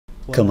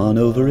Come on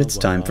over, it's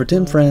time for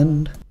Tim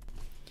Friend.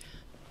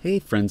 Hey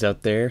friends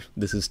out there,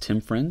 this is Tim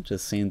Friend,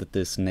 just saying that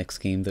this next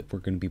game that we're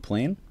going to be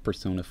playing,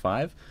 Persona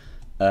 5,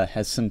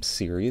 has some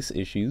serious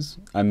issues.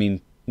 I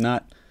mean,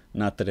 not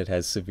that it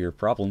has severe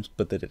problems,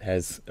 but that it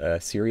has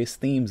serious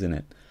themes in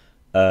it.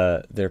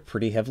 They're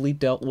pretty heavily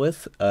dealt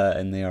with,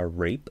 and they are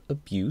rape,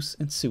 abuse,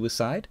 and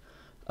suicide.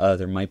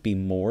 There might be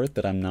more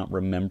that I'm not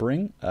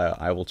remembering.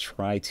 I will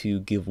try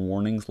to give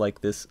warnings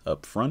like this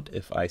up front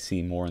if I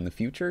see more in the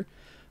future.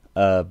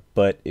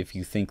 But if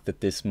you think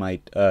that this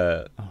might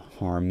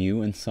harm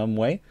you in some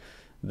way,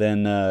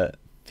 then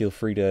feel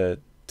free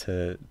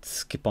to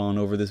skip on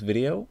over this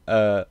video,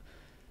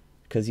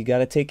 because you got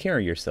to take care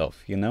of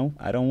yourself, you know?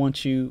 I don't want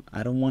to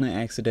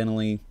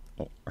accidentally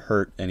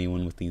hurt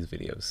anyone with these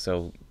videos,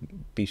 so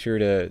be sure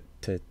to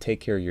take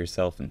care of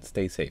yourself and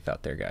stay safe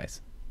out there,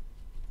 guys.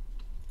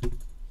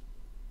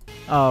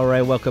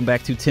 Alright, welcome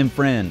back to Tim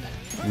Friend.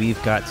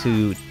 We've got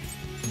to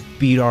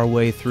beat our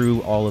way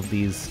through all of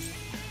these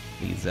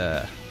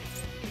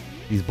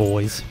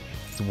boys,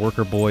 these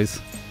worker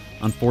boys.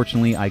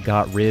 Unfortunately, I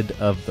got rid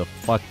of the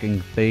fucking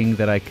thing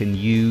that I can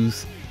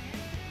use.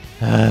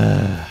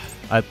 I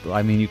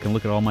mean, you can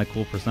look at all my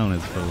cool personas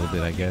for a little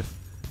bit, I guess.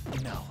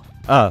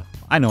 No.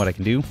 I know what I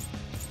can do.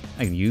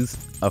 I can use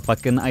a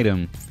fucking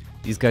item.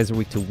 These guys are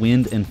weak to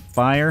wind and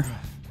fire.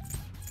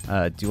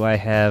 Do I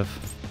have...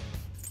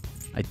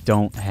 I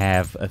don't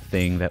have a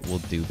thing that will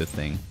do the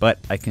thing, but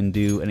I can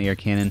do an air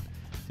cannon.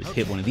 Just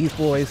hit one of these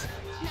boys.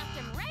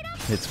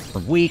 Hits for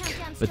weak.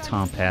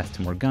 Baton pass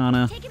to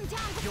Morgana.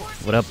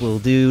 What up, little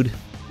dude?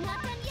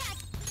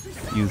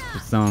 Use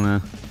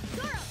Persona.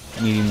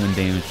 Medium wind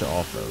damage to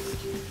all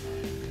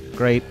foes.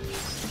 Great.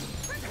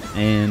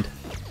 And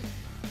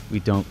we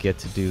don't get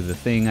to do the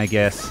thing, I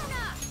guess.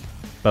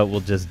 But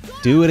we'll just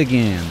do it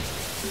again.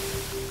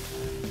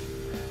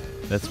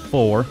 That's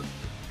 4.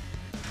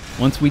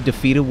 Once we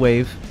defeat a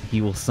wave,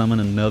 he will summon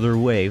another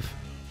wave.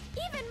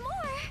 Even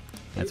more.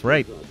 That's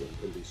right.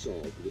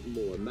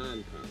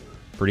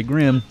 Pretty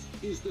grim.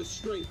 Is the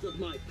strength of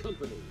my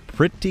company.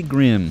 Pretty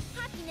grim.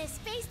 Happiness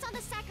based on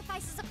the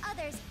sacrifices of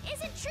others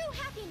isn't true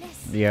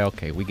happiness. Yeah,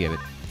 okay, we get it.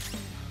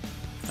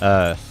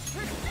 We're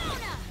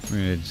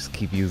gonna just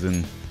keep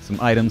using some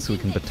items so we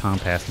can baton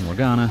pass to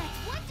Morgana.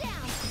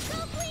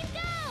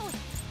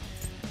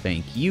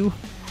 Thank you.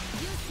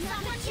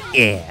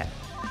 Yeah.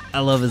 I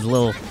love his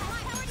little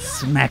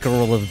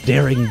smackerel of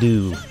daring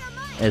do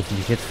as he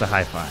hits the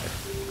high five.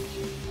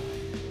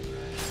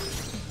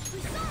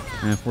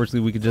 And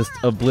unfortunately, we could just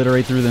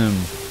obliterate through them.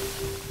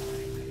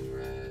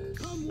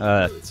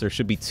 So there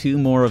should be 2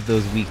 more of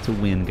those weak to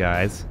wind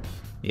guys.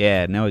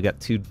 Yeah, now we got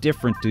 2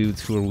 different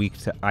dudes who are weak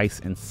to ice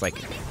and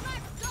psychic.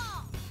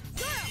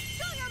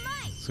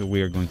 So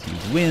we are going to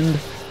use wind.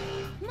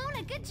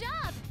 Mona, good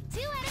job.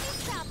 2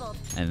 enemies toppled.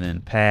 And then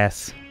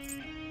pass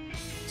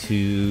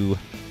to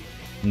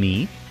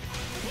me.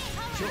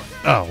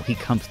 Oh, he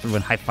comes through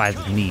and high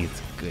fives me.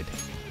 It's good.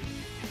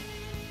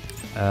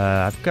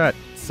 I've got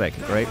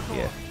psychic, right?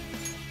 Yeah.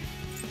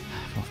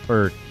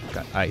 Or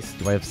got ice.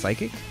 Do I have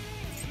psychic?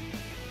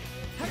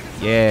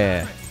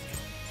 Yeah.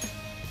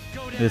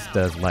 This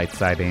does light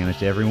side damage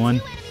to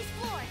everyone.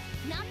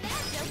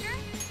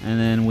 And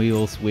then we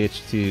will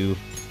switch to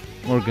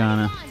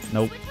Morgana.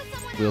 Nope.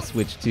 We'll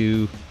switch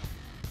to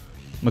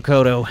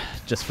Makoto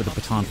just for the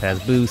baton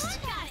pass boost.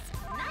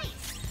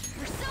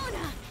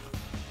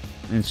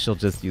 And she'll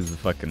just use the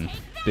fucking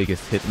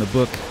biggest hit in the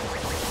book.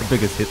 The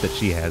biggest hit that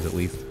she has, at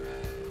least.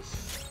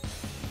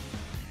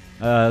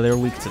 They're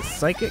weak to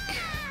psychic.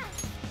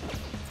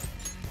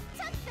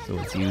 So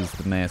let's use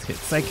the mass hit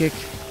psychic.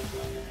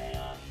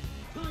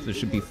 So there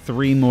should be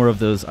 3 more of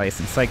those ice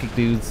and psychic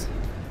dudes.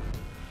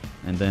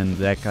 And then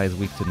that guy's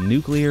weak to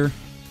nuclear.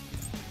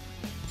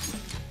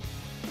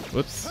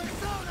 Whoops.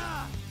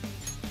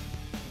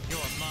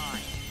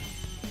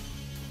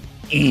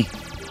 Eh.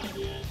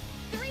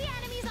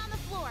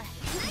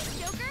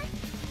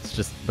 It's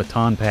just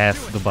baton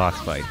pass the boss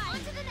fight.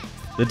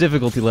 The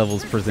difficulty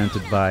levels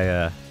presented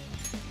by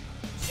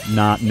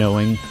not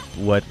knowing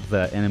what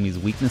the enemy's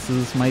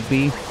weaknesses might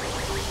be,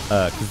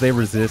 because they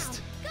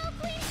resist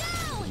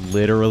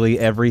literally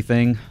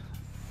everything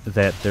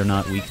that they're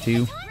not weak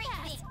to,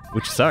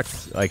 which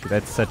sucks. Like,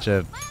 that's such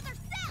a...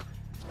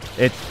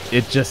 It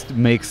just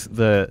makes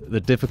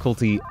the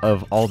difficulty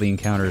of all the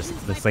encounters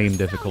the same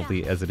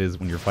difficulty as it is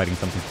when you're fighting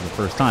something for the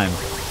first time,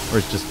 where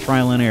it's just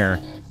trial and error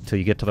till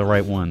you get to the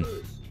right one.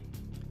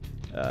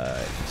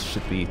 It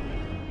should be...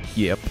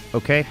 Yep,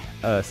 okay.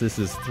 So this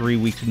is 3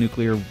 weak to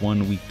nuclear,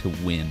 1 weak to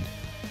wind.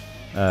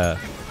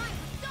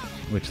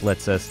 Which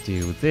lets us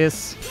do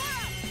this.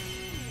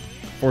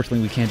 Fortunately,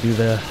 we can't do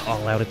the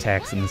all-out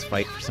attacks in this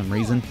fight for some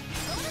reason.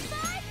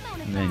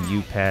 And then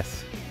you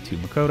pass to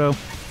Makoto.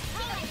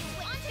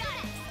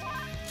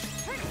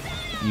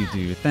 You do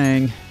your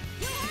thing.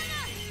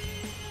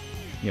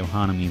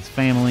 Johanna means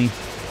family.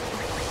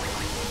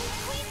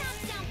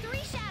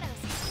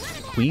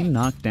 Queen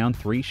knocked down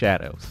 3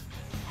 shadows.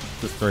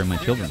 The story of my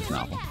children's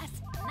novel.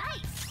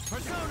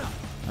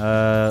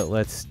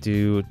 Let's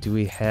do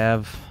we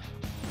have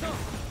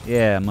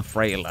Yeah,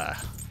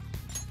 Mafrela.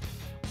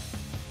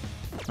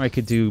 Or I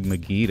could do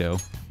Megiddo.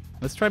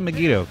 Let's try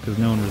Megiddo, because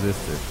no one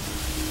resisted.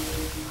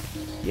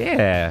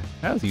 Yeah,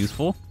 that was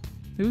useful.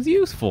 It was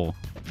useful.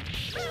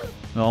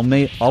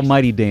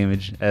 Almighty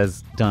damage,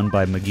 as done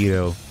by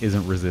Megiddo,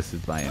 isn't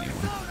resisted by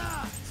anyone.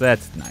 So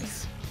that's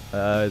nice.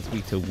 It's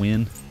weak to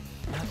wind.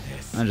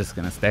 I'm just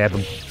gonna stab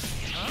him.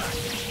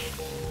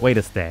 Way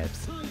to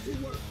stabs.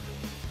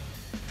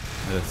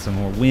 Some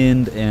more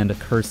wind and a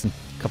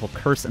couple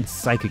curse and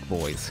psychic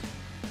boys.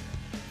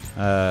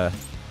 Let's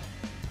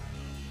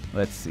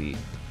see.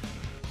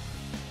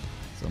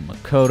 So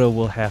Makoto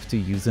will have to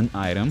use an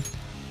item.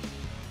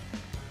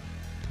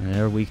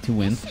 They're weak to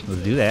wind.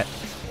 Let's do that.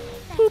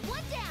 That's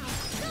one down.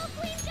 Go,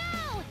 Queen,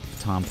 go!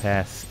 Tom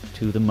pass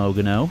to the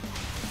Mogano.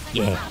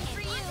 Yeah. For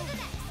you.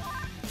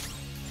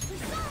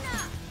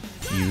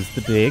 Persona. Use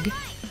the big. That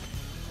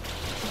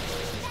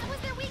was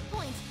their weak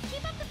point.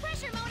 Keep up the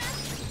pressure, Mona.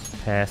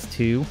 Pass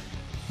to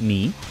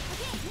me.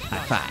 Okay,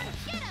 High next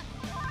five.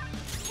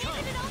 Get him.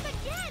 Kicking it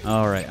off again.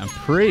 Alright, I'm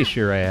pretty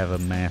sure I have a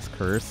mass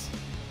curse.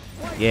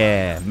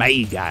 Yeah,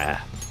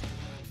 Mega.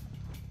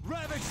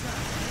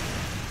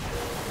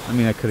 I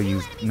mean, I could have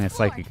used mass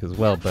psychic as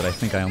well, but I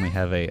think I only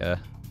have a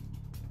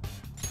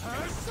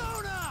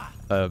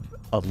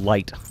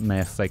light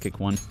mass psychic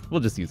one. We'll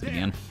just use it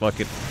again.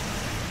 Fuck it.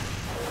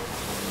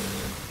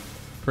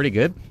 Pretty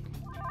good.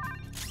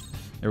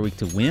 They're weak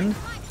to wind,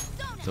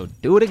 so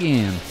do it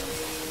again.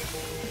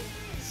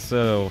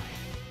 So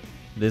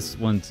this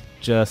one's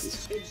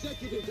just.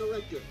 Executive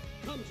Director,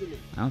 come to me.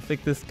 I don't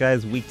think this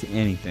guy's weak to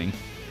anything.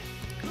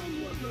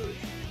 Come what may.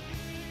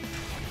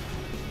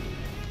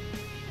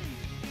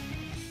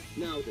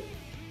 Now then,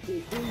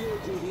 fulfill your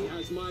duty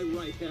as my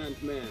right-hand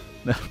man.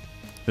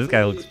 This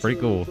guy looks pretty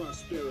cool.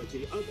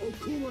 Prosperity of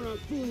Okumura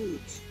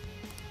Foods.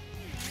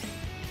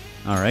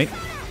 All right.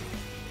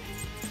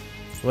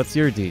 What's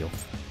your deal?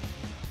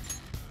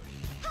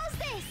 How's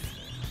this?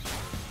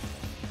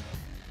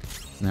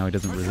 So now he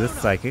doesn't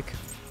resist psychic.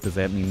 Does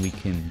that mean we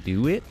can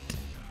do it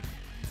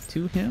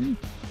to him?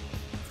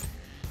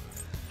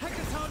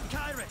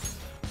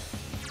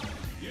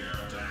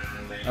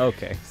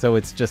 Okay, so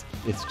it's just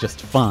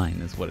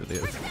fine is what it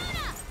is.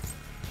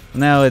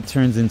 Now it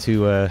turns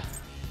into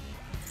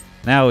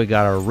now we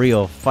got a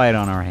real fight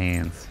on our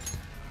hands.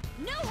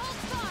 No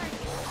holds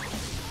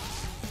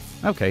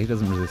barred. Okay, he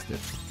doesn't resist it.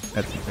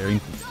 That's very,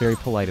 very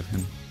polite of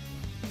him.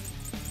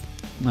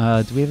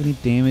 Do we have any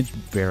damage?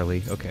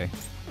 Barely. Okay.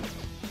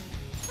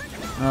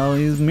 I'll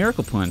use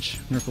Miracle Punch.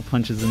 Miracle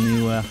Punch is a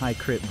new high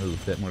crit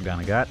move that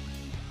Morgana got.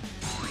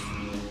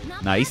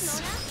 Not Nice.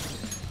 bad,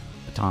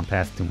 Baton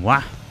pass to moi.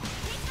 Mona.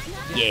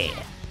 Yeah.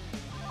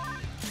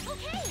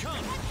 Okay, that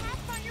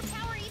passed on your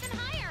power even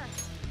higher.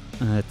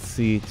 Let's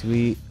see.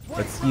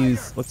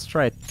 Let's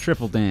try a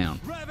triple down.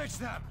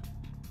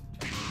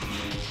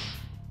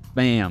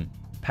 Bam.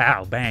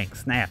 Pow. Bang.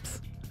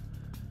 Snaps.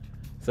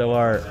 So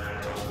our You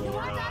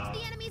are dodge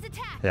the enemy's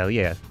attack. hell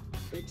yeah.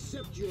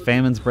 Accept your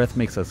Famine's breath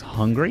makes us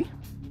hungry,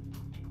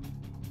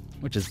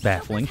 which is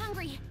baffling. Joker's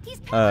hungry. He's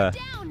powered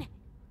down.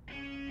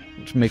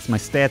 Which makes my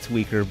stats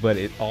weaker, but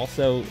it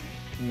also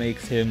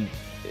makes him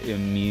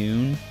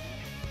immune,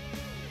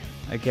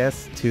 I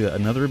guess, to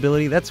another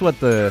ability. That's what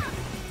the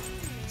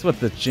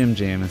Jim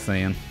Jam is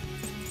saying.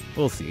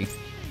 We'll see.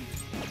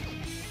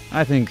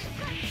 I think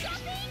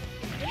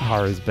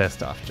Haru's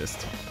best off just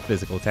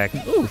physical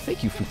attacking. Ooh,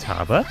 thank you,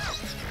 Futaba.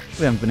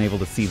 We haven't been able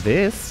to see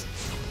this.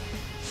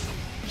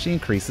 She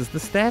increases the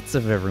stats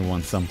of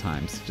everyone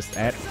sometimes, just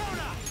at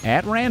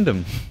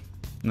random.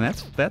 And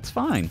that's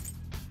fine.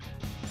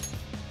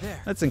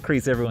 Let's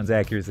increase everyone's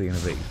accuracy in a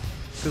bit.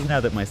 Because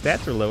now that my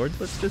stats are lowered,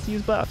 let's just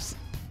use buffs.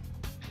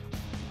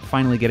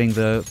 Finally getting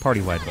the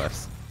party-wide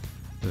buffs.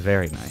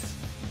 Very nice.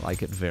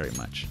 Like it very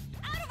much.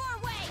 Out of our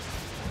way.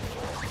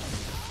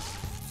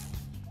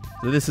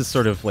 So this is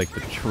sort of like the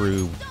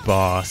true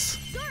boss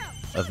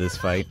of this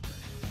fight.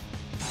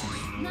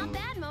 Not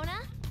bad, Mona.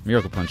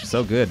 Miracle Punch is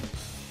so good.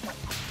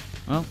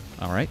 Well,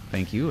 alright,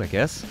 thank you, I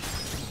guess.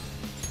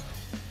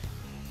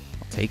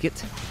 I'll take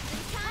it. On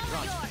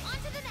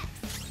to the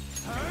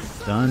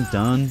next.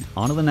 Done.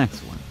 On to the next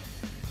one.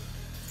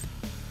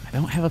 I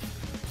don't have a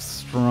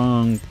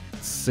strong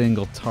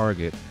single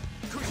target.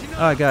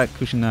 Oh, I got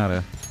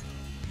Kushinada.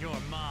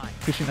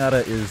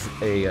 Kushinada is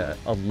a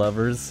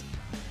lover's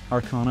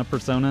Arcana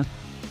persona.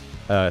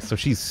 So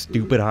she's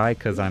stupid high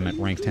because I'm at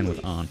rank 10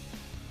 with On.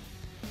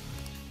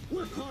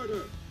 work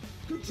harder.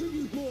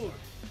 Contribute more.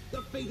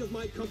 The fate of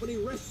my company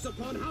rests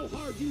upon how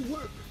hard you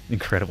work.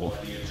 Incredible.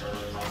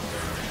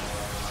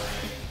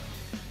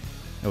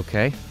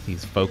 Okay,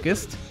 he's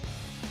focused.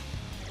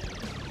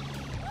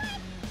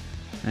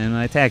 And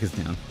my attack is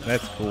down.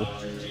 That's cool.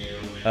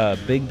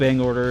 Big Bang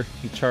order,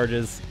 he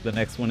charges. The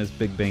next one is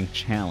Big Bang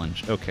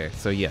challenge. Okay,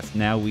 so yes,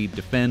 now we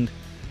defend.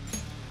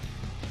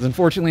 'Cause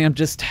unfortunately, I'm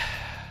just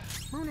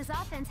Mona's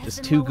offense has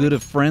been too lowered. good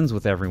of friends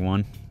with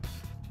everyone.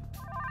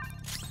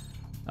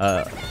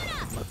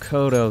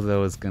 Makoto,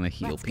 though, is gonna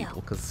heal Let's go.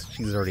 people because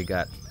she's already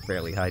got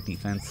fairly high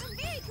defense. I'm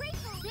very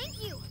grateful.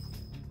 Thank you.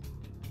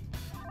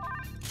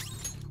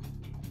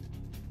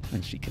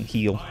 and she can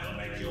heal.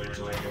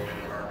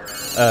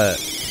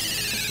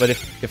 But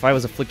if I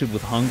was afflicted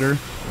with hunger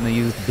and I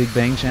used the Big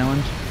Bang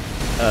Challenge,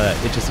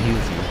 it just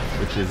heals you,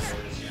 which is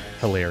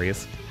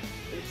hilarious.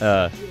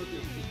 At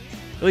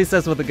least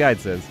that's what the guide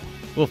says.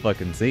 We'll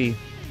fucking see.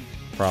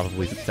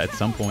 Probably at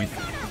some point.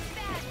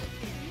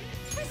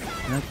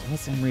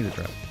 What's Amrita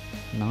drop?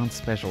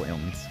 Non-special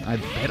ailments. I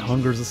bet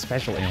hunger's a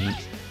special ailment.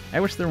 I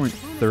wish there weren't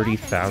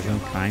 30,000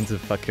 kinds of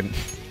fucking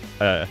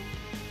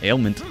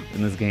ailment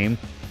in this game.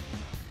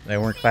 They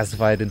weren't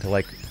classified into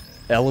like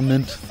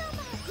element,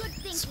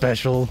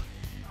 special,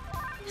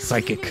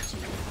 psychic.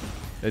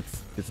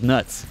 It's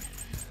nuts.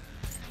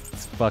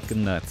 It's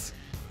fucking nuts.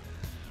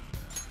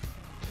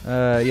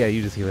 Yeah,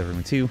 you just heal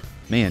everyone too.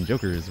 Man,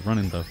 Joker is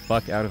running the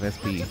fuck out of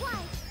SP.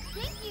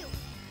 Thank you.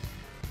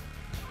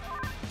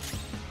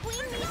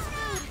 Queen needs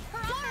food. Her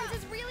offense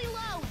is really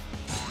low.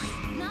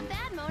 Not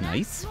bad, Mona.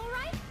 Nice. You all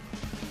right?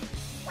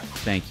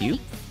 Thank you.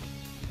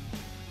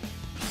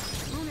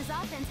 Mona's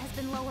offense has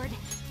been lowered.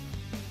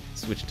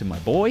 Switch to my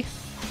boy.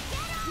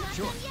 Not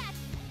done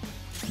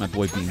yet. My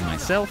boy being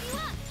myself.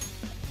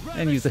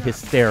 And use a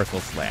hysterical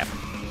slap.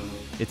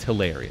 It's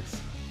hilarious.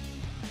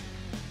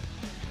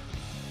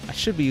 I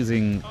should be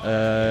using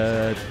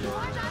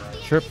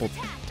triple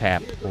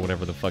tap or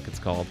whatever the fuck it's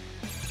called.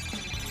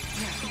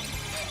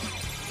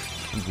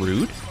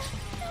 Rude.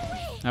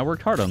 I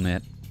worked hard on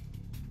that.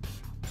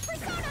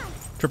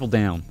 Triple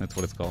down, that's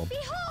what it's called.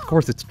 Of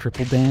course it's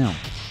triple down.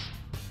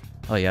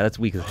 Oh yeah, that's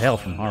weak as hell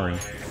from Haru.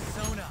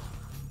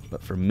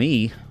 But for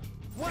me,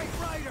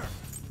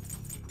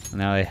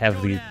 now I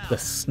have the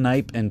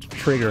snipe and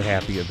trigger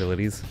happy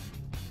abilities.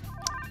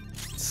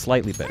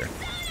 Slightly better.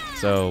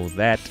 So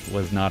that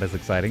was not as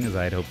exciting as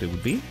I had hoped it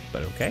would be,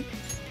 but okay.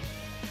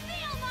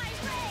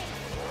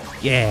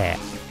 Yeah!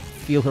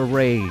 Feel her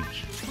rage.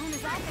 Mona's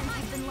offense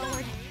has been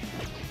lowered.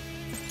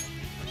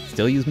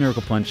 Still use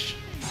Miracle Punch,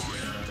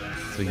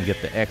 so we can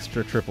get the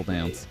extra triple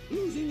downs.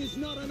 Losing is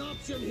not an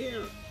option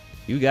here.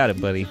 You got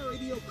it, buddy. Carry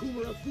the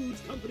Okumura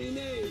Foods Company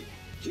name.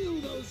 Kill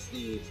those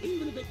thieves,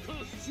 even if it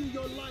costs you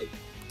your life.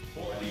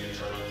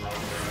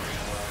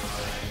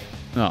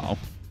 Oh.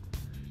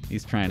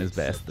 He's trying his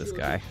best, this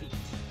guy.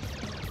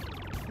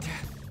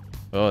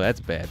 Oh, that's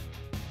bad.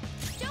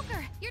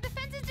 Joker, your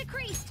defense is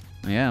decreased.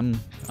 Yeah,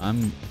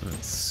 I'm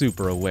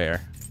super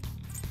aware.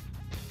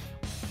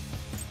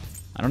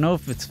 I don't know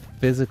if it's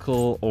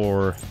physical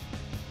or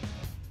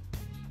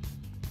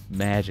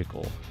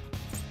magical.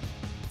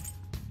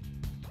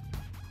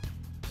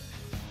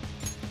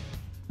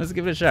 Let's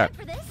give it a shot.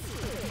 For this?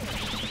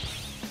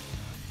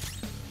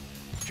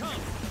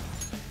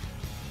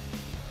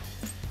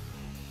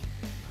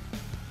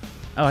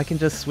 Oh, I can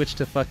just switch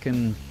to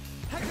fucking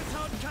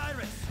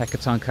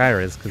Hecaton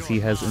Kairos because he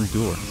has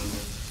Endure.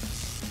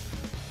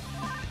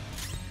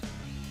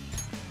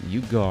 You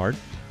guard.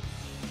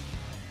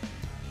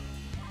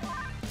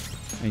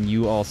 And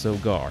you also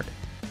guard.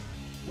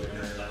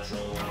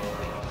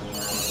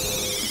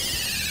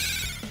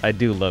 I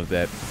do love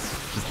that.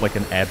 It's just like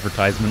an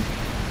advertisement.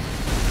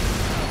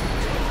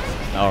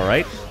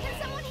 Alright.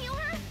 Can someone heal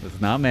her? It's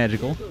not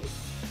magical.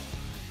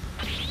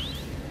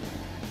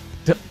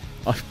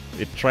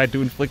 It tried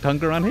to inflict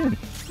hunger on him.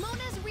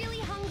 Mona's really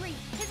hungry.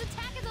 His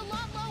attack is a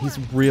lot lower. He's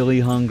really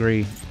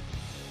hungry.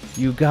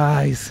 You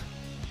guys.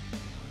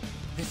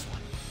 This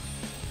one.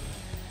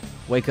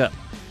 Wake up.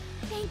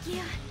 Thank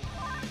you.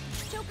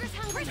 Joker's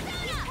hungry.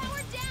 He's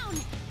powered down.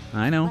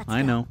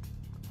 I know.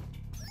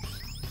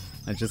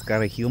 I just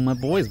gotta heal my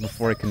boys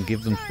before I can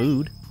give them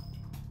food.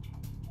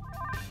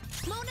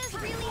 Mona's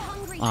really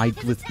hungry.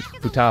 His With attack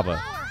is a lot Futaba.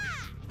 lower.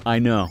 I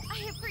know.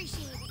 I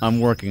appreciate it.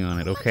 I'm working on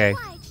it, okay?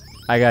 Much obliged.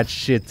 I got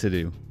shit to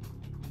do.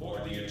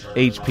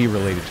 HP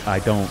related. I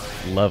don't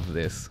love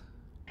this.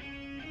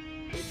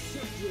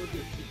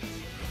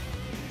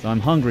 So I'm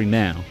hungry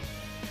now.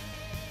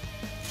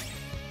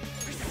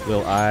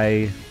 Will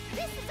I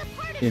This is a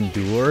part of it.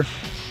 endure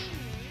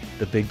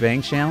the Big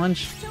Bang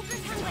Challenge?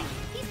 Joker's hungry.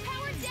 He's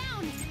powered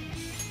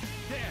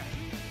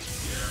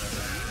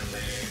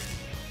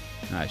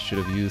down. I should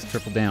have used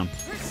triple down.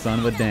 Son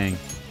of a dang.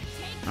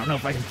 I don't know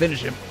if I can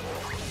finish him.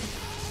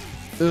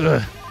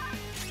 Ugh.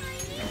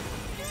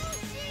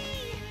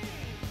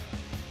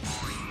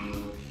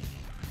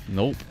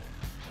 Nope.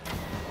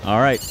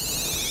 Alright.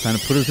 Time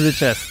to put her to the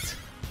chest.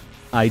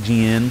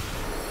 IGN.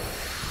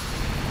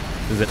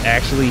 Does it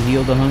actually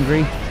heal the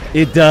hungry?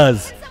 It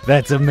does!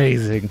 That's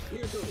amazing.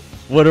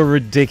 What a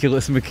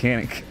ridiculous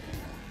mechanic.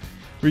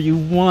 Where you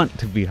want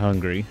to be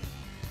hungry.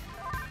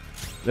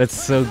 That's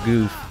so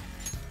goof.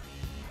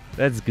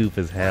 That's goof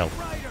as hell.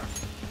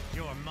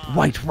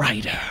 White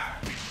Rider!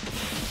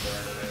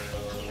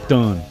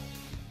 Done.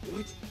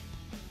 What?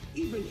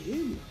 Even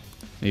him?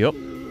 Yep.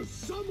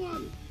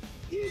 Someone!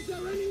 Is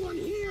there anyone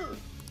here?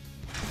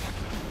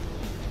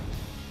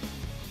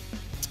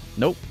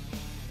 Nope.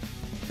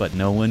 But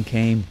no one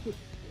came.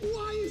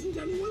 Why isn't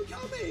anyone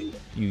coming?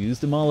 You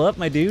used them all up,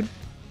 my dude.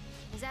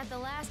 Is that the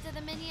last of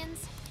the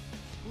minions?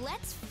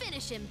 Let's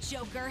finish him,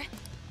 Joker.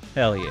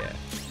 Hell yeah.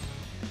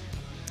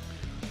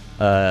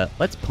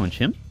 Let's punch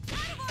him.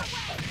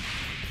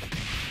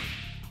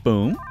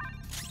 Boom.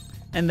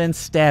 And then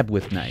stab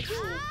with knife.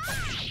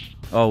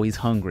 Oh, he's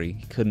hungry.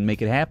 He couldn't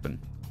make it happen.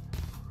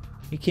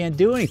 He can't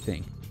do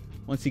anything.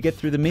 Once you get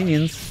through the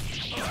minions,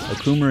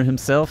 Okumura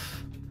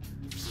himself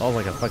falls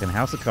like a fucking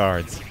house of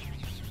cards.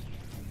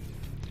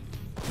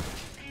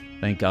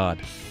 Thank God.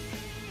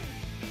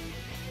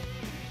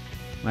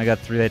 When I got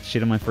through that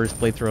shit in my first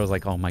playthrough, I was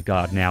like, oh my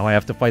God, now I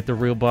have to fight the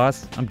real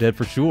boss? I'm dead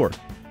for sure.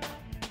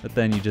 But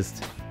then you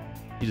just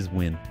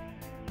win.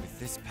 With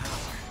this power.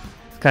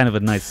 It's kind of a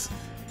nice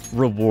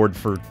reward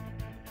for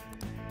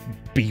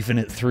beefing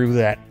it through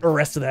the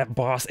rest of that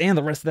boss and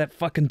the rest of that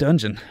fucking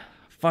dungeon.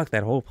 Fuck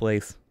that whole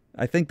place.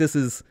 I think this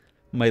is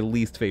my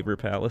least favorite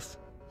palace.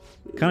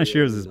 Kind of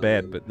shares is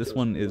bad, but this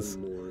one is...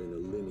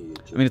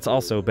 I mean, it's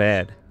also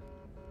bad.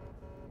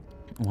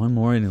 One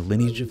more in a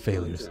lineage of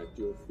failures.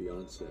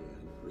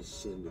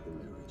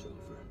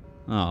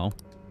 Oh.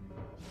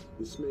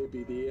 This may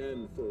be the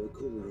end for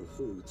Okumura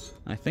Foods.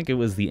 I think it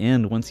was the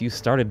end once you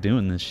started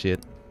doing this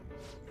shit.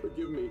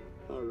 Forgive me,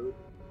 Haru.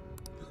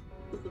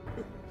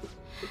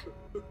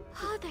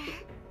 Father.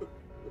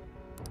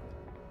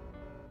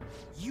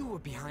 You were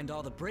behind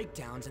all the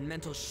breakdowns and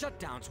mental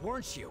shutdowns,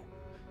 weren't you?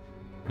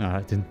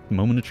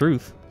 Moment of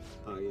truth.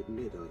 I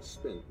admit I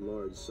spent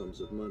large sums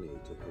of money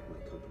to help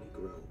my company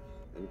grow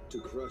and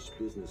to crush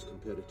business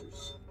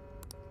competitors.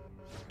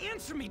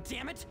 Answer me,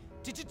 damn it!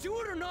 Did you do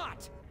it or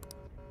not?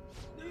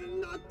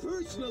 Not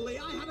personally.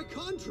 I had a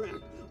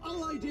contract.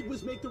 All I did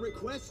was make the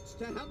requests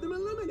to have them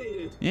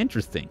eliminated.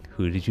 Interesting.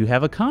 Who did you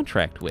have a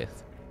contract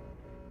with?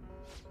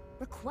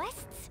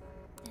 Requests?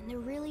 Then there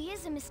really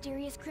is a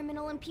mysterious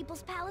criminal in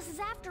people's palaces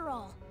after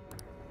all.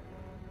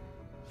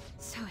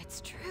 So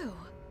it's true.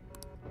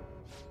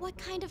 What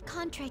kind of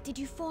contract did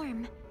you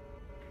form?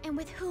 And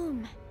with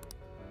whom?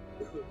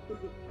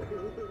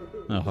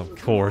 Oh, of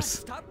course.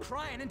 Stop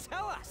crying and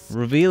tell us!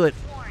 Reveal it.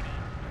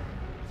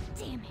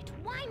 Damn it,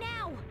 why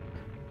now?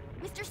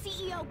 Mr.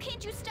 CEO,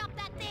 can't you stop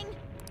that thing?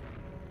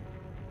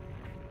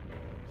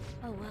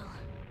 Oh well.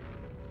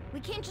 We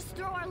can't just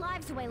throw our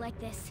lives away like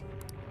this.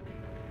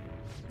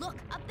 Look,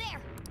 up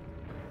there!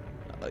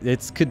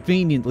 It's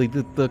conveniently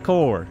the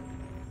core.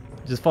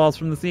 It just falls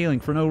from the ceiling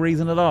for no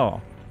reason at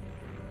all.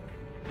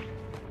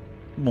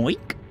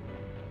 Moink.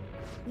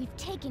 We've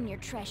taken your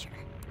treasure.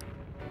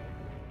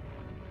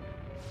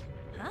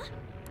 Huh?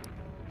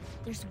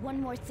 There's one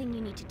more thing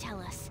you need to tell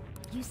us.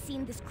 Have you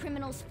seen this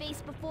criminal's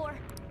face before?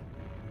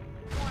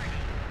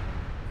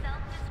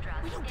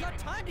 We don't got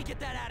time to get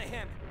that out of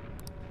him!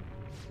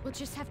 We'll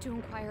just have to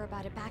inquire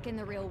about it back in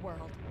the real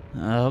world.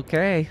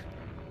 Okay.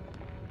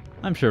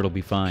 I'm sure it'll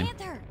be fine.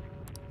 Panther!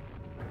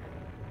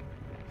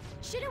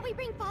 Shouldn't we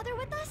bring Father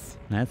with us?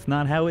 That's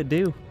not how it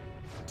do.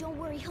 Don't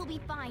worry, he'll be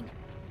fine.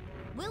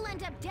 We'll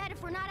end up dead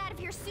if we're not out of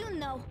here soon,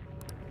 though.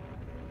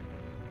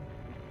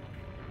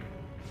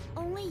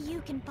 Only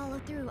you can follow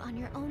through on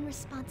your own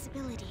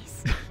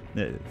responsibilities.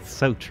 It's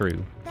so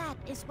true. That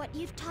is what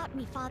you've taught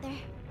me, Father.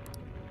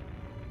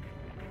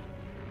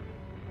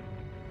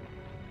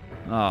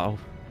 Oh.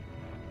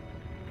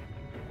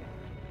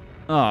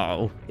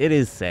 Oh, it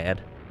is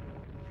sad.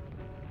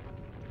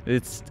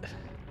 It's...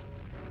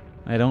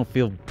 I don't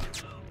feel...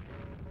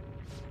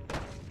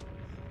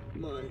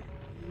 My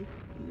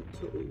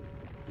utopia.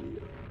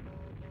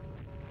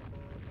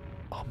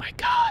 Oh my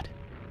God.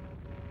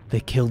 They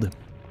killed him.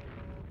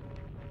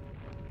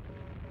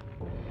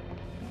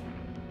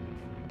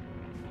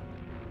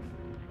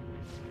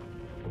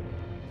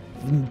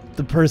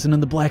 The person in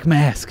the black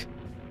mask.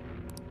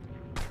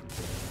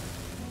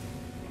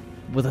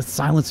 With a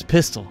silenced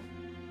pistol.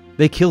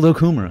 They killed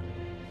Okumura.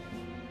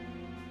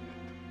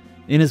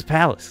 In his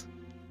palace.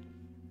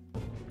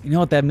 You know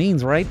what that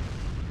means, right?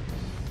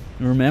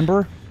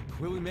 Remember?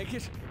 Will we make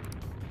it?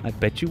 I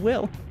bet you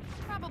will.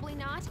 Probably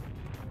not.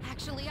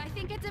 Actually, I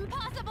think it's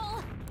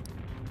impossible.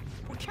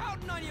 We're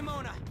counting on you,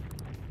 Mona!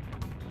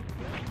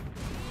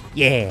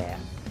 Yeah.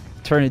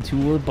 Turn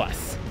into a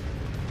bus.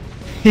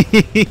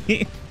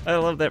 I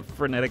love that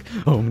frenetic.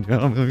 Oh my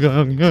God, oh my God,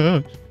 oh my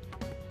God.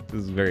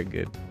 This is very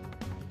good.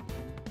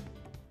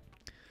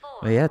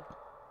 But yeah,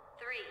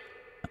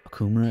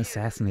 Okumura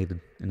assassinated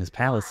in his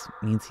palace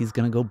means he's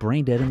gonna go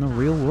brain dead in the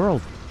real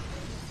world.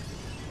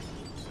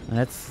 And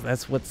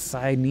that's what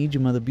Sai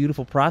Nijima, the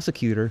beautiful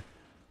prosecutor,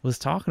 was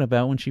talking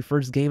about when she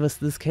first gave us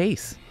this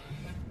case.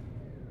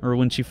 Or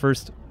when she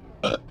first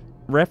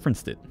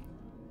referenced it.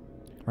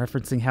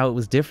 Referencing how it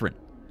was different.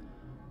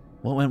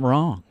 What went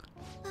wrong?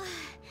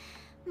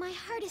 My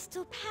heart is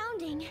still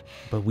pounding.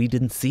 But we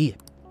didn't see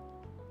it.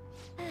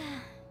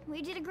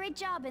 We did a great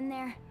job in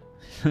there.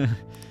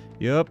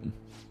 Yup.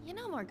 You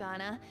know,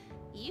 Morgana,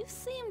 you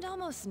seemed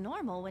almost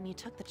normal when you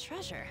took the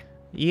treasure.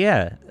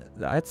 Yeah,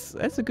 that's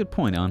a good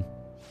point, On.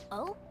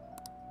 Oh?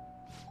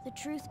 The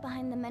truth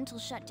behind the mental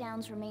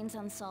shutdowns remains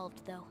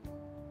unsolved, though.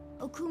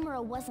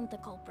 Okumura wasn't the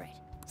culprit.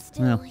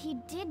 Still, Well. he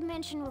did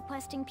mention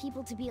requesting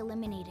people to be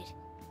eliminated.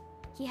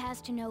 He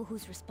has to know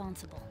who's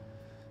responsible.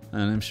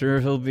 And I'm sure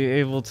he'll be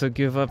able to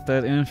give up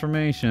that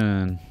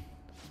information.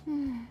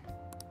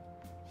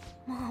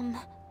 Mom.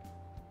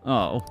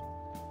 Oh.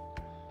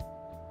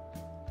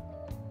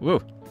 Whoa.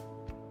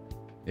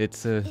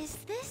 It's a... Is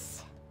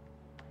this?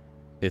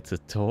 It's a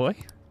toy?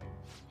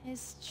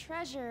 His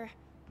treasure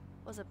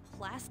was a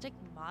plastic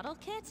model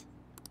kit?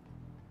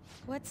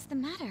 What's the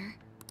matter?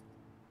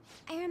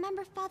 I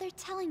remember Father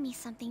telling me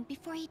something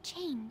before he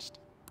changed.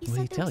 He What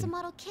did he said there was tell a you?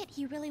 model kit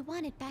he really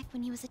wanted back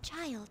when he was a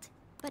child.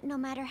 But no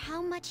matter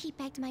how much he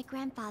begged my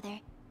grandfather,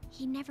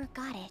 he never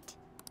got it.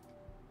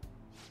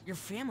 Your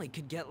family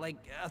could get like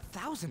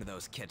 1,000 of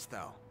those kits,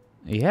 though.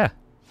 Yeah.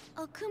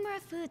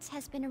 Okumura Foods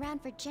has been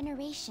around for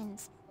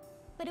generations,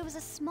 but it was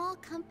a small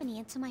company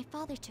until my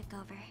father took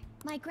over.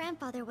 My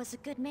grandfather was a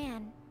good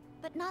man,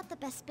 but not the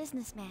best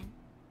businessman.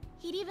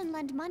 He'd even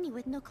lend money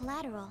with no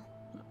collateral.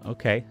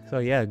 Okay, so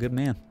yeah, good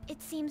man.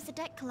 It seems the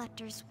debt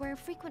collectors were a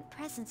frequent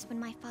presence when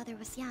my father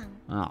was young.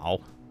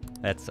 Oh,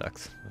 that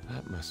sucks.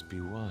 That must be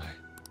why.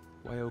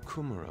 Why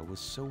Okumura was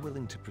so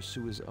willing to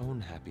pursue his own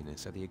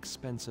happiness at the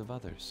expense of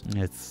others.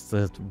 It's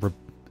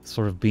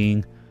sort of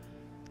being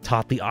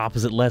taught the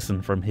opposite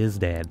lesson from his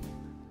dad.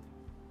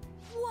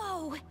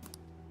 Whoa!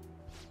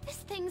 This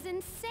thing's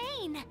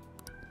insane!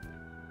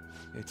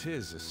 It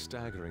is a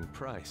staggering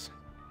price.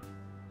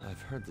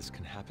 I've heard this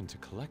can happen to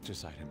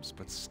collector's items,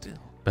 but still.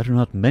 Better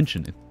not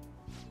mention it.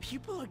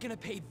 People are gonna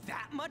pay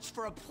that much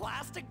for a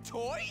plastic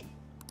toy?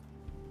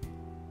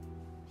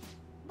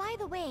 By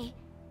the way,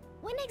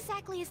 when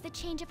exactly is the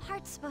change of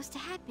heart supposed to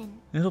happen?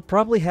 It'll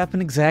probably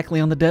happen exactly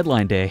on the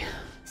deadline day.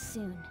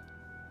 Soon.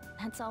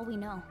 That's all we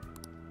know.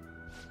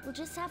 We'll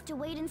just have to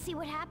wait and see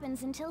what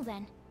happens until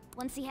then.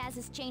 Once he has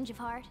his change of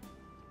heart,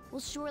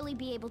 we'll surely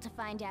be able to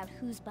find out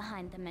who's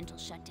behind the mental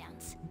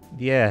shutdowns.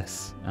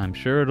 Yes, I'm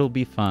sure it'll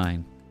be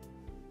fine.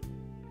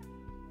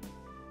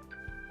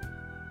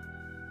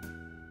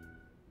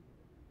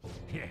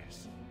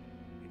 Yes,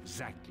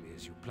 exactly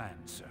as you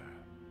planned, sir.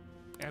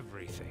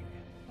 Everything.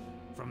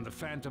 From the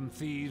Phantom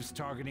Thieves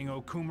targeting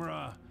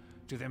Okumura,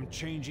 to them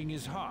changing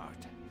his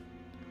heart.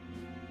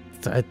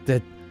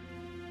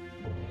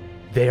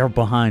 They are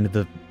behind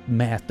the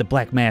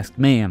Black Masked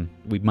Man.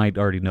 We might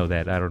already know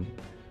that.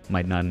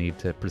 Might not need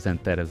to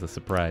present that as a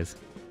surprise.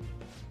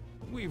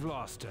 We've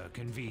lost a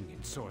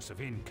convenient source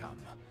of income,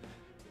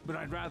 but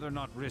I'd rather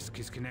not risk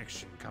his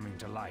connection coming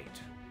to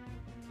light.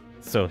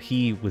 So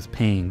he was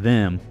paying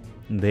them,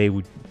 and they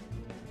would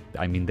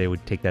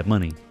take that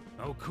money.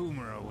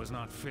 Okumura was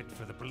not fit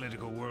for the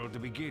political world to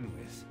begin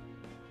with.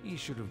 He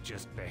should have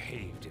just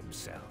behaved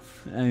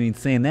himself. I mean,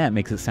 saying that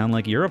makes it sound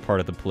like you're a part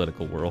of the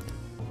political world.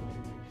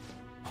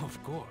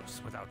 Of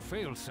course, without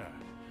fail, sir.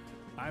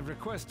 I've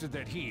requested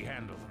that he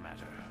handle the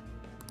matter.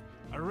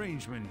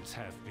 Arrangements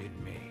have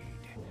been made.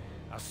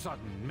 A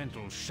sudden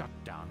mental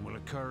shutdown will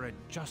occur at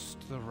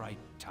just the right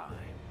time.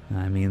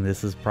 I mean,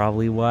 this is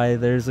probably why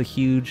there's a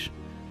huge,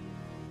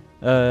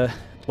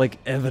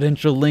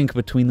 evidential link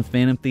between the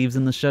Phantom Thieves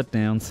and the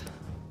shutdowns.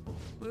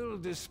 We'll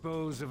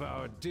dispose of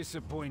our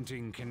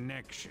disappointing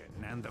connection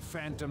and the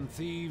Phantom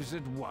Thieves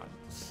at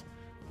once.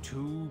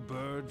 Two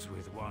birds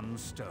with one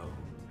stone.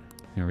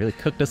 You really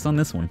cooked us on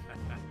this one.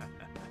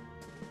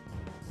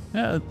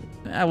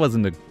 That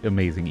wasn't an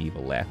amazing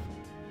evil laugh.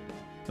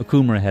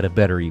 Okumura had a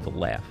better evil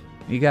laugh.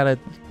 You gotta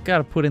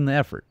put in the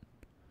effort.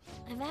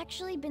 I've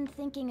actually been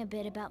thinking a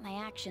bit about my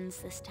actions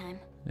this time.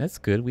 That's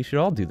good. We should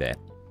all do that.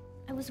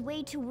 I was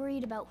way too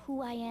worried about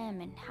who I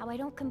am and how I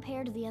don't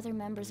compare to the other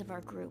members of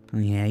our group.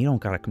 Yeah, you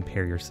don't gotta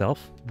compare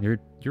yourself.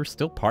 You're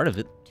still part of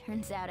it.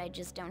 Turns out I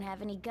just don't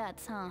have any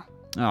guts, huh?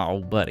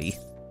 Oh, buddy.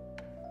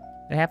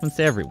 It happens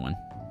to everyone.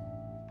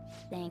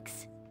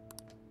 Thanks.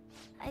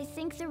 I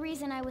think the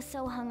reason I was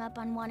so hung up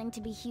on wanting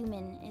to be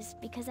human is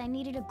because I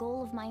needed a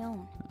goal of my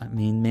own. I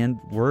mean, man,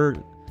 we're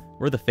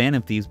the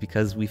Phantom Thieves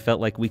because we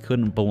felt like we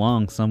couldn't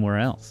belong somewhere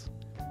else.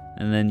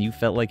 And then you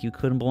felt like you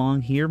couldn't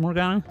belong here,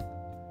 Morgana?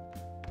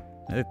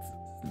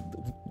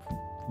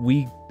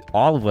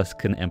 All of us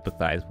can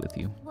empathize with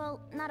you. Well,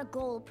 not a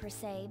goal per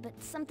se, but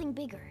something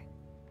bigger.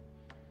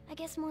 I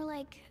guess more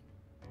like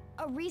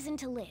a reason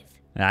to live.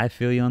 I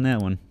feel you on that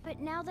one.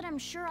 But now that I'm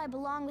sure I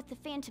belong with the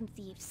Phantom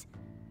Thieves,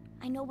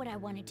 I know what I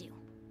want to do.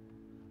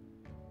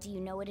 Do you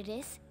know what it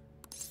is?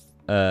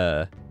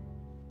 I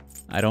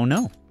don't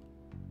know.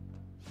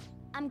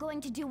 I'm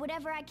going to do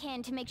whatever I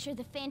can to make sure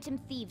the Phantom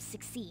Thieves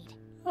succeed.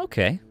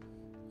 Okay.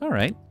 All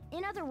right.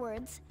 In other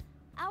words,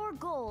 our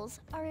goals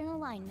are in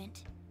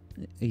alignment.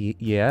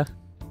 Yeah.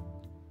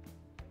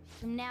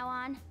 From now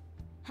on,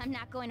 I'm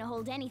not going to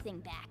hold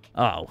anything back.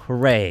 Oh,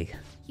 hooray.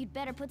 You'd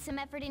better put some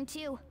effort in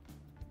too.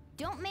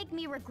 Don't make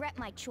me regret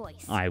my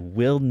choice. I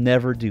will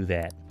never do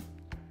that.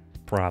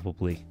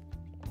 Probably.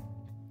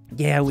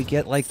 Yeah, we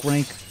get like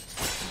rank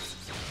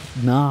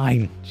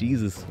 9.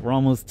 Jesus, we're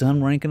almost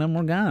done ranking up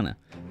Morgana.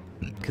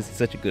 Because he's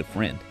such a good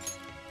friend.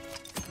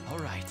 All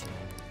right.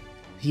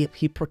 Yep,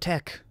 he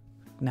protect.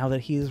 Now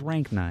that he is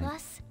rank 9.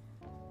 Plus,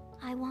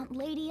 I want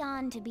Lady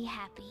An to be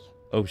happy.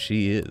 Oh,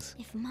 she is.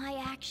 If my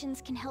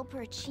actions can help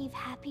her achieve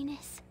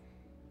happiness,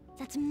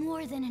 that's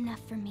more than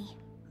enough for me.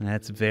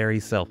 That's very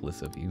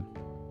selfless of you.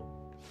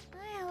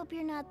 I hope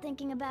you're not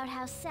thinking about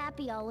how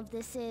sappy all of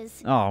this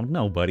is. Oh,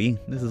 no, buddy.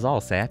 This is all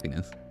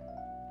sappiness.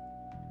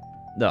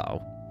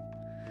 No.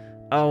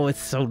 Oh,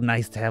 it's so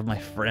nice to have my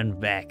friend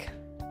back.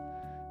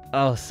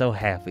 Oh, so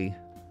happy.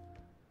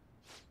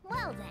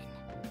 Well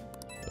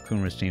then.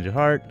 Okumura's change of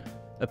heart.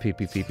 A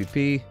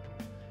PPPPP.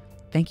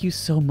 Thank you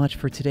so much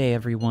for today,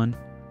 everyone.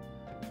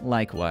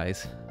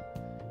 Likewise.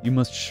 You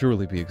must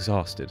surely be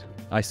exhausted.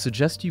 I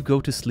suggest you go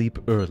to sleep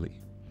early.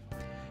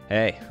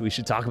 Hey, we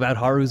should talk about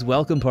Haru's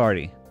welcome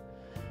party.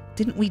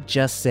 Didn't we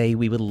just say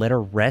we would let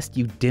her rest,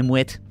 you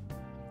dimwit?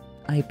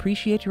 I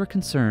appreciate your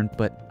concern,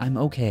 but I'm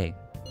okay.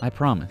 I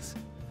promise.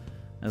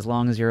 As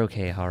long as you're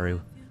okay, Haru.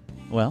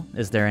 Well,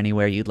 is there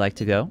anywhere you'd like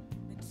to go?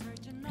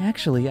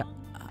 Actually,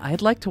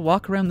 I'd like to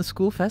walk around the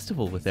school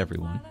festival with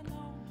everyone.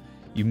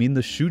 You mean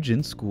the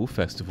Shujin School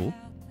Festival?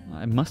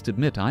 I must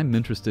admit, I'm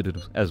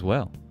interested as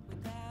well.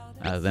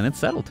 Then it's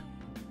settled.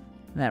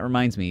 That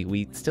reminds me,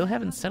 we still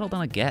haven't settled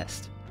on a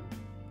guest.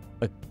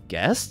 A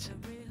guest?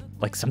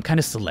 Like some kind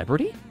of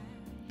celebrity?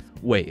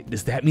 Wait,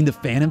 does that mean the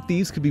Phantom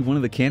Thieves could be one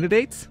of the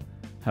candidates?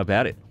 How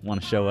about it?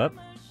 Want to show up?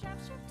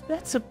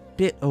 That's a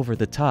bit over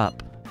the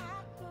top.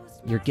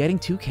 You're getting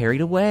too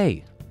carried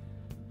away.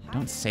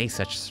 Don't say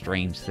such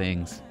strange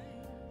things.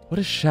 What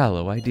a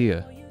shallow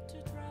idea.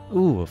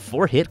 Ooh, a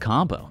 4-hit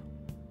combo.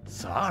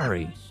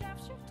 Sorry.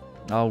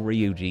 Oh,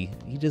 Ryuji,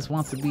 he just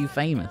wants to be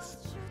famous.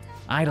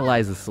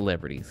 Idolizes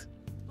celebrities.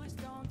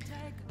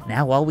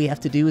 Now all we have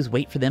to do is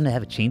wait for them to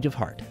have a change of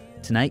heart.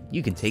 Tonight,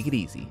 you can take it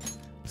easy.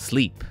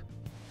 Sleep.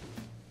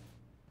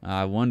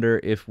 I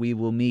wonder if we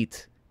will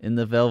meet in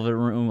the Velvet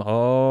Room.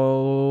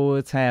 Oh,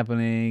 it's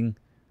happening.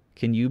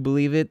 Can you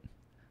believe it?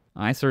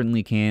 I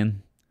certainly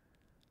can.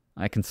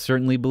 I can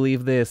certainly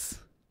believe this.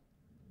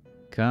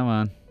 Come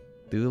on.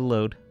 Do the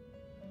load.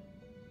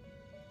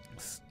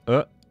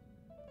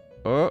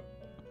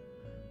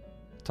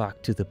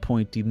 Talk to the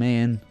pointy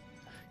man.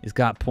 He's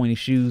got pointy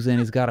shoes and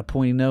he's got a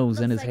pointy nose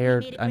and his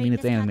hair. I mean,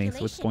 it's anime,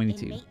 so it's pointy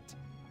too.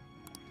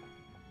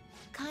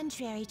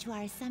 Contrary to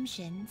our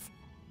assumptions,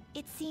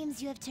 it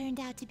seems you have turned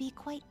out to be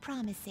quite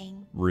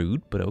promising.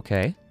 Rude, but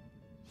okay.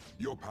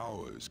 Your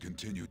powers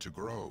continue to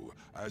grow,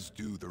 as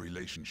do the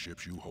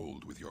relationships you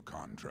hold with your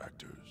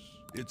contractors.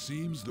 It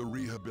seems the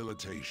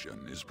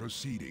rehabilitation is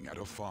proceeding at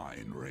a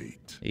fine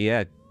rate.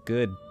 Yeah,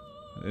 good.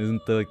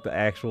 Isn't the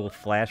actual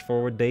flash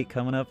forward date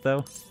coming up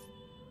though?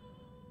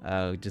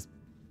 Just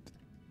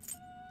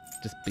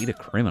beat a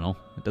criminal.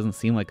 It doesn't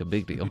seem like a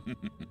big deal.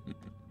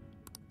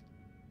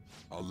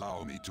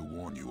 Allow me to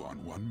warn you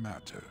on one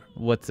matter.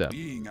 What's up?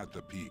 Being at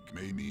the peak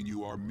may mean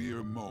you are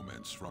mere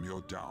moments from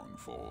your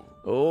downfall.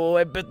 Oh,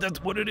 I bet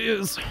that's what it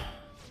is.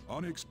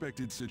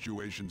 Unexpected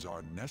situations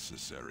are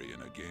necessary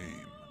in a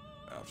game,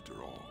 after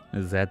all.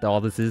 Is that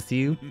all this is to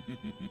you?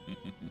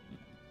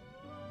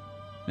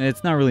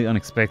 It's not really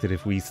unexpected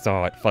if we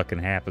saw it fucking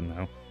happen,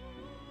 though.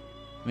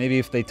 Maybe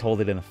if they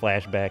told it in a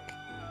flashback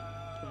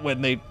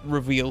when they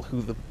reveal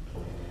who the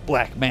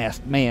black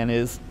masked man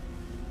is.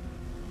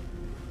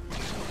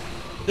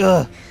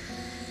 Ugh.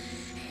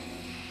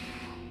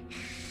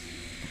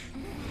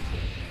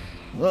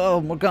 Oh,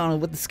 Morgana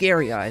with the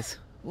scary eyes.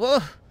 Whoa.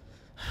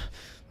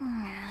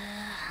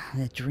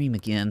 That dream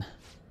again.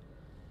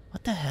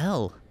 What the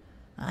hell?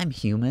 I'm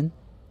human.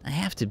 I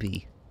have to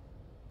be.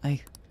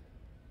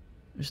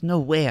 There's no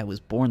way I was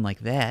born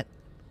like that.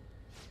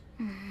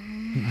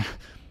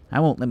 I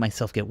won't let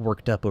myself get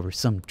worked up over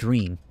some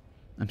dream.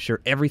 I'm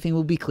sure everything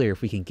will be clear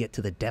if we can get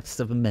to the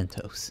depths of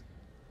Mementos.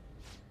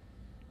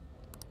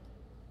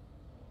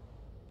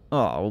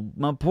 Oh,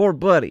 my poor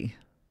buddy.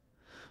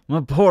 My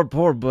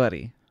poor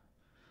buddy.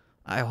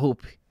 I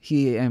hope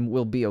he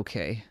will be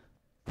okay.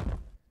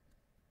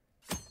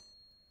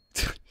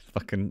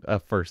 Fucking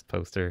first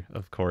poster,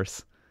 of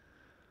course.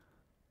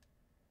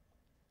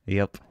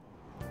 Yep.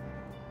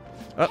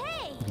 Oh,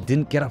 hey! We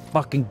didn't get a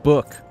fucking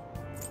book.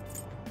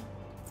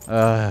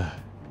 Let's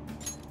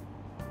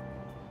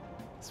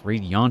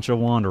read Yancha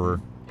Wanderer.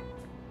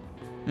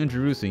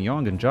 Introducing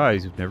Yang and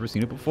Jais who've never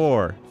seen it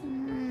before.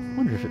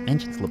 Wonder if it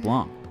mentions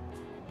LeBlanc.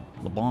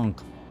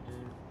 LeBlanc.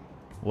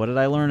 What did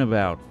I learn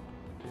about?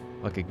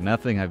 Fucking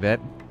nothing, I bet.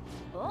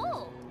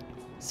 Oh.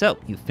 So,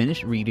 you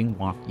finished reading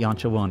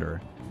Yancha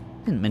Wanderer.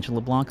 Didn't mention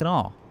LeBlanc at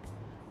all.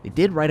 They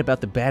did write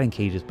about the batting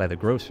cages by the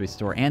grocery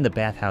store and the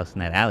bathhouse in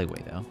that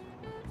alleyway, though.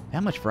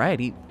 That much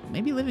variety.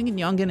 Maybe living in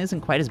Yongan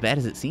isn't quite as bad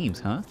as it seems,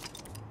 huh?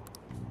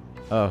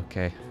 Oh,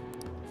 okay.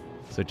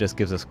 So it just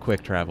gives us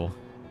quick travel.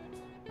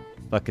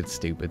 Fucking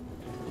stupid.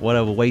 What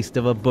a waste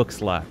of a book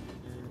slot.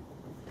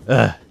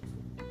 Ugh.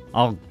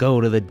 I'll go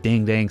to the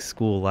ding-dang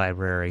school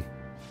library.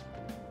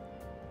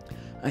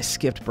 I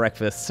skipped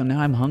breakfast, so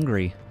now I'm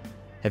hungry.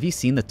 Have you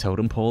seen the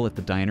totem pole at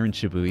the diner in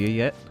Shibuya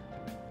yet?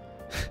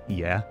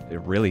 Yeah,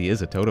 it really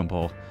is a totem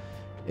pole.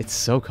 It's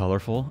so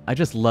colorful. I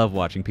just love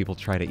watching people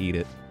try to eat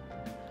it.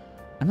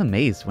 I'm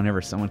amazed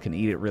whenever someone can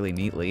eat it really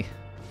neatly.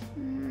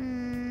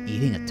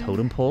 Eating a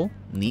totem pole?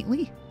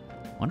 Neatly?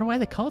 Wonder why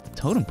they call it the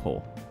totem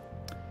pole.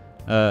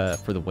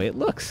 For the way it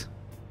looks.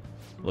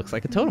 Looks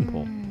like a totem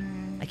pole.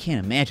 I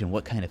can't imagine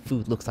what kind of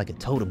food looks like a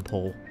totem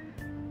pole.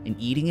 And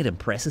eating it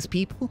impresses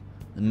people?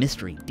 The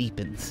mystery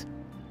deepens.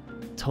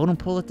 Totem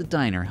pole at the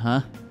diner,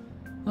 huh?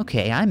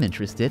 Okay, I'm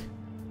interested.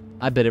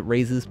 I bet it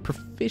raises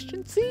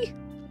proficiency?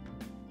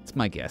 It's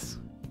my guess.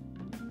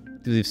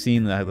 Because we've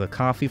seen the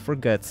coffee for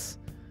guts,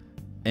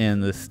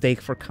 and the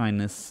steak for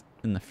kindness,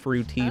 and the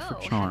fruity for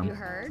charm. Have you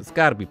heard? So it's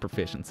gotta be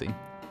proficiency.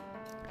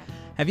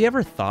 Have you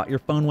ever thought your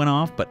phone went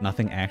off, but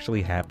nothing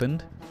actually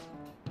happened?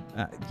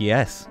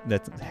 Yes,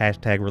 that's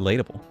hashtag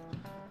relatable.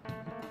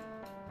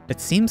 It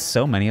seems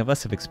so many of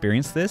us have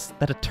experienced this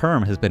that a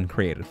term has been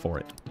created for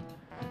it.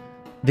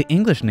 The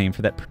English name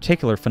for that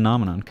particular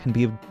phenomenon can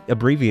be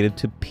abbreviated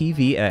to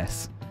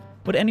PVS.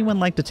 Would anyone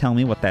like to tell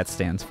me what that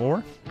stands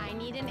for? I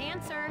need an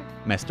answer.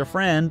 Mr.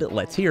 Friend,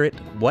 let's hear it.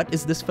 What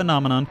is this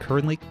phenomenon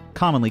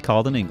commonly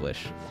called in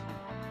English?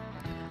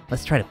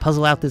 Let's try to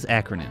puzzle out this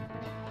acronym.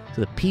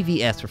 So the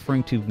PVS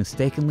referring to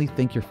mistakenly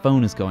think your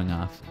phone is going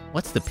off.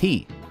 What's the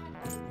P?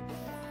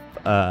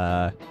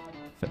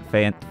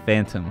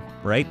 Phantom,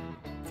 right?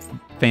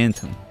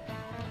 Phantom.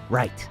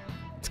 Right.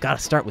 It's gotta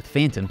start with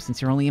phantom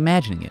since you're only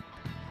imagining it.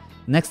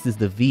 Next is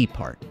the V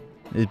part.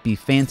 It'd be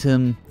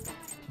phantom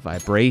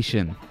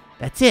vibration.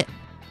 That's it.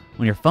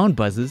 When your phone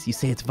buzzes, you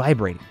say it's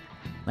vibrating.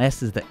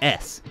 Last is the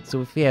S.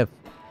 So if you have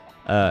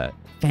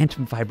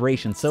phantom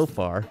vibration so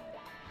far,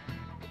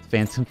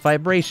 phantom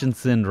vibration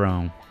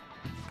syndrome.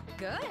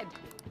 Good.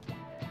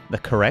 The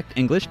correct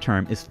English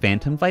term is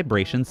phantom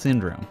vibration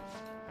syndrome.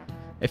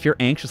 If you're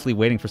anxiously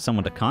waiting for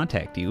someone to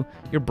contact you,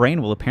 your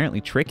brain will apparently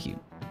trick you.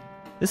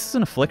 This is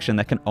an affliction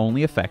that can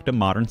only affect a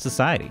modern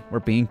society, where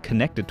being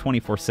connected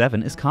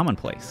 24/7 is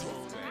commonplace.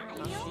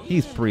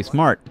 He's pretty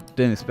smart.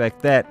 Didn't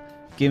expect that.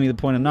 Give me the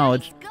point of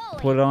knowledge.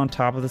 Put it on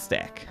top of the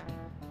stack.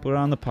 Put it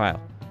on the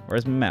pile.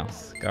 Where's my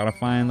mouse? Gotta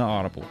find the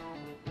audible.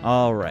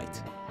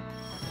 Alright.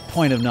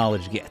 Point of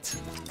knowledge get.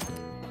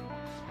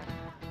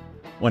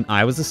 When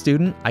I was a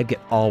student, I'd get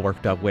all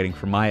worked up waiting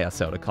for my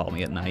SO to call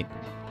me at night.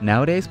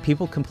 Nowadays,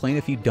 people complain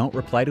if you don't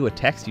reply to a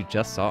text you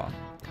just saw.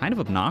 Kind of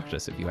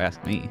obnoxious if you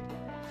ask me.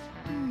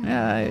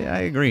 Yeah,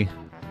 I agree.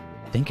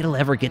 Think it'll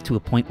ever get to a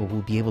point where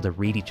we'll be able to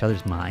read each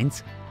other's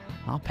minds?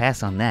 I'll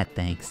pass on that,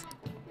 thanks.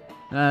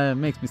 It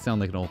makes me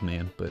sound like an old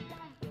man, but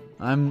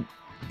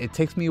it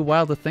takes me a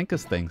while to think of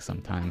things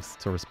sometimes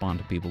to respond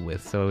to people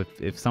with, so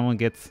if someone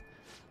gets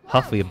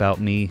huffy about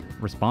me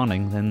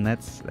responding, then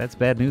that's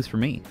bad news for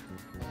me.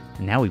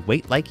 And now we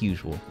wait like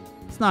usual.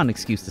 It's not an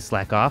excuse to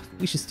slack off.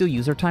 We should still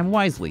use our time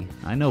wisely.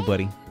 I know,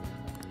 buddy.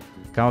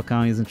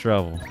 Kawakami's in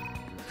trouble.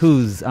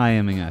 Who's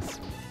IMing us?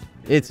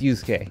 It's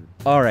Yusuke.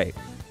 Alright,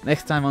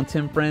 next time on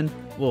Tim Friend,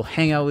 we'll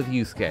hang out with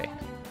Yusuke.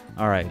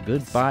 Alright,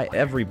 goodbye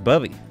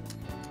everybody.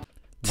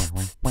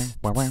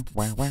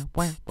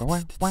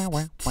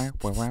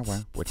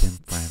 With Tim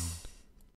Friend.